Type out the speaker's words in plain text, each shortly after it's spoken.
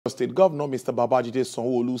State Governor, Mr. Babajide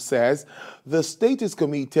Sanwo-Olu, says the state is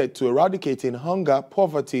committed to eradicating hunger,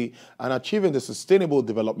 poverty, and achieving the sustainable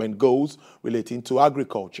development goals relating to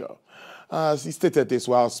agriculture. As he stated this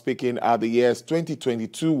while speaking at the year's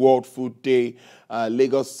 2022 World Food Day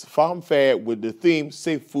Lagos Farm Fair with the theme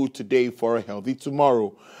Safe Food Today for a Healthy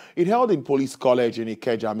Tomorrow. It held in Police College in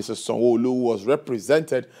Ikeja. Mr. Sanwo-Olu was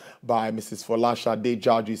represented by Mrs. Folashade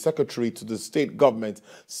Jaji, Secretary to the state government,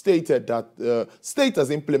 stated that the state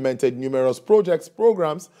has implemented numerous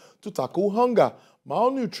programs to tackle hunger,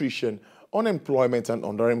 malnutrition, unemployment and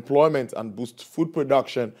underemployment, and boost food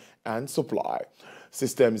production and supply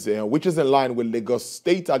systems, which is in line with Lagos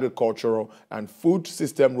State Agricultural and Food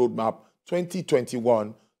System Roadmap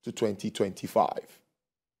 2021 to 2025.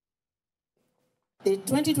 The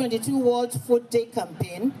 2022 World Food Day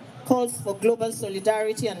campaign calls for global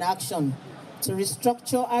solidarity and action to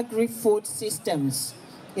restructure agri-food systems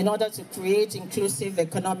in order to create inclusive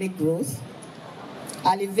economic growth,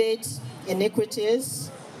 alleviate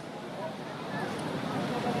inequities,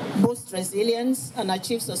 boost resilience, and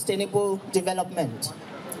achieve sustainable development.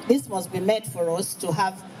 This must be made for us to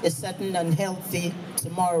have a certain and healthy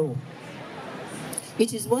tomorrow.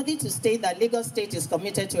 It is worthy to state that Lagos State is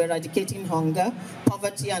committed to eradicating hunger,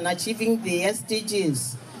 poverty, and achieving the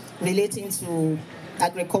SDGs relating to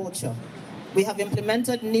agriculture. We have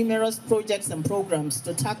implemented numerous projects and programs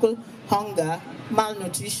to tackle hunger,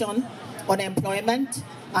 malnutrition, unemployment,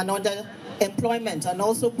 and underemployment, and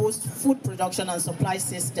also boost food production and supply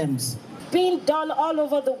systems. Being done all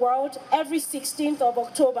over the world every 16th of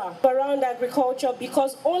October around agriculture,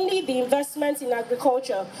 because only the investment in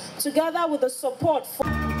agriculture, together with the support for